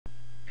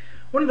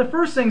One of the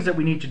first things that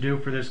we need to do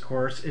for this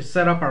course is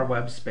set up our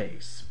web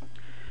space.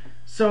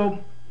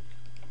 So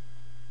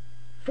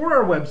for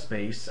our web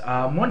space,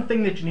 one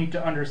thing that you need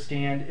to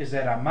understand is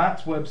that on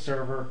Mott's web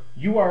server,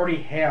 you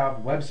already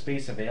have web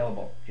space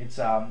available. It's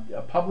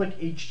a public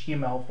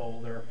HTML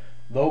folder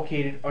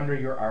located under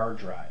your R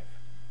drive.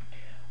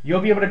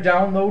 You'll be able to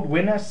download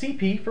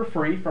WinSCP for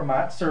free from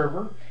Mott's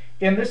server,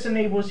 and this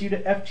enables you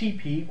to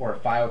FTP, or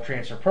File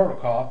Transfer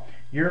Protocol,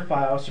 your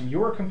files from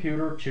your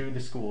computer to the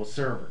school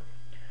server.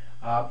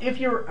 If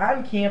you're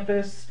on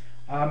campus,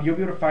 you'll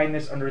be able to find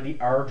this under the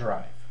R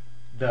drive,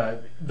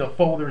 the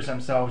folders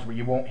themselves where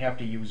you won't have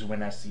to use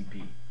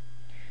WinSCP.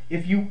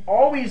 If you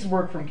always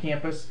work from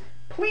campus,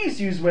 please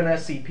use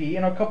WinSCP,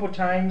 and a couple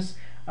times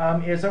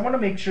is I want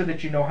to make sure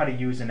that you know how to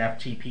use an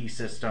FTP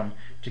system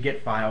to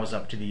get files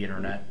up to the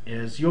internet,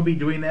 as you'll be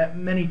doing that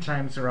many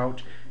times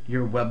throughout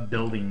your web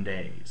building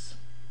days.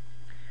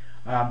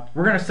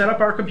 We're going to set up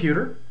our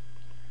computer.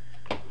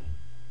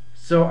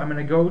 So I'm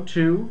going to go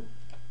to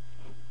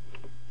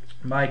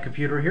my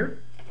computer here.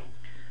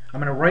 I'm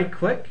going to right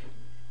click,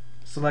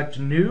 select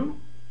new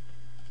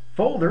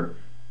folder.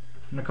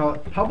 I'm going to call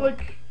it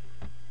public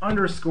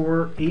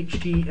underscore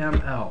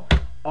HTML.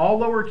 All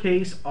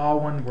lowercase, all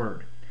one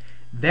word.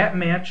 That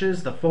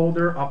matches the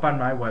folder up on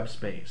my web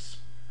space.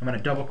 I'm going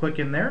to double click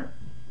in there,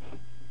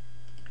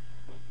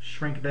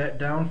 shrink that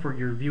down for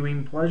your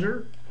viewing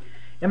pleasure.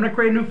 I'm going to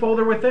create a new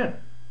folder within.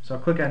 So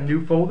I'll click on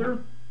new folder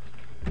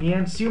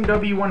and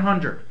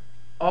CMW100.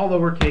 All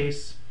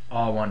lowercase,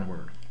 all one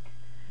word.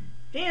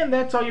 And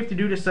that's all you have to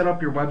do to set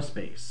up your web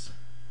space.